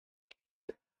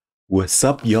What's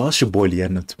up, y'all? It's your boy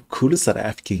Leanna, coolest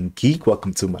s.a.geek geek.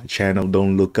 Welcome to my channel.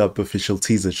 Don't Look Up official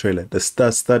teaser trailer. The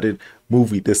star-studded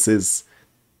movie this is.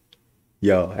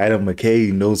 Yo, Adam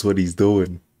McKay knows what he's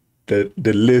doing. The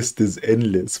list is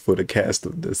endless for the cast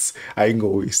of this. I ain't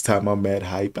gonna waste time. I'm mad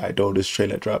hype. I know this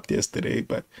trailer dropped yesterday,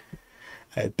 but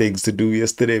I had things to do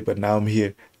yesterday, but now I'm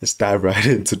here. Let's dive right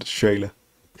into the trailer.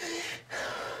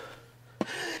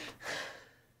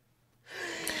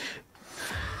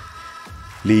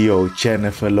 Leo,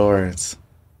 Jennifer Lawrence,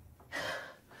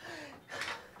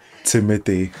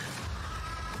 Timothy,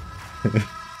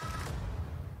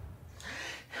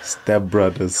 Step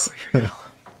Brothers. You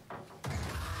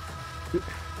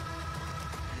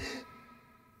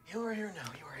are here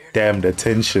now. You are here. Damn, the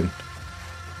tension.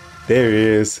 There he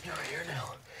is. You are here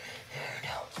now. Here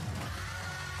now.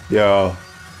 Yo,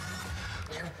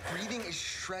 Your breathing is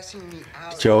stressing me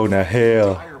out. Jonah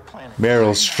Hill,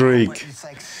 Meryl Streep. It's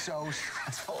like so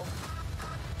stressful.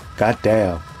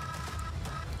 Goddamn.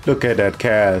 Look at that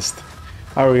cast.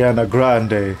 Ariana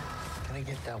Grande, Can I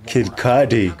get that one? Kid more?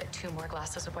 Cudi. I'll get 2 more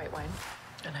glasses of white wine,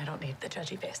 and I don't need the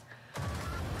judgy face.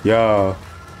 Yo,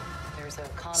 There's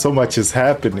a so much is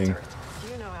happening.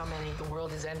 Do you know how many the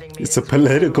world is ending It's a meetings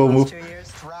political over the last move, 2 years?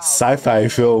 sci-fi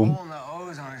film, Hole in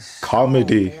the ozone is so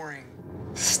comedy, boring.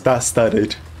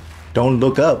 star-studded. Don't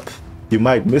look up. You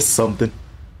might miss something.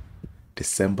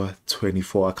 December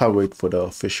 24. I can't wait for the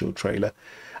official trailer.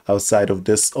 Outside of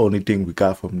this, only thing we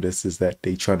got from this is that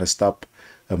they trying to stop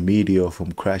a meteor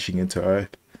from crashing into Earth.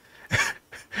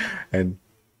 And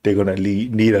they're gonna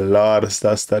need a lot of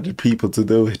star-studded people to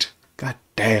do it. God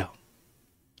damn.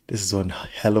 This is one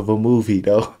hell of a movie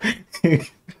though.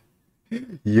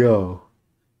 Yo.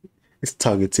 It's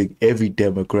targeting every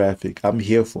demographic. I'm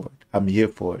here for it. I'm here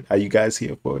for it. Are you guys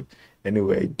here for it?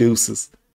 Anyway, deuces.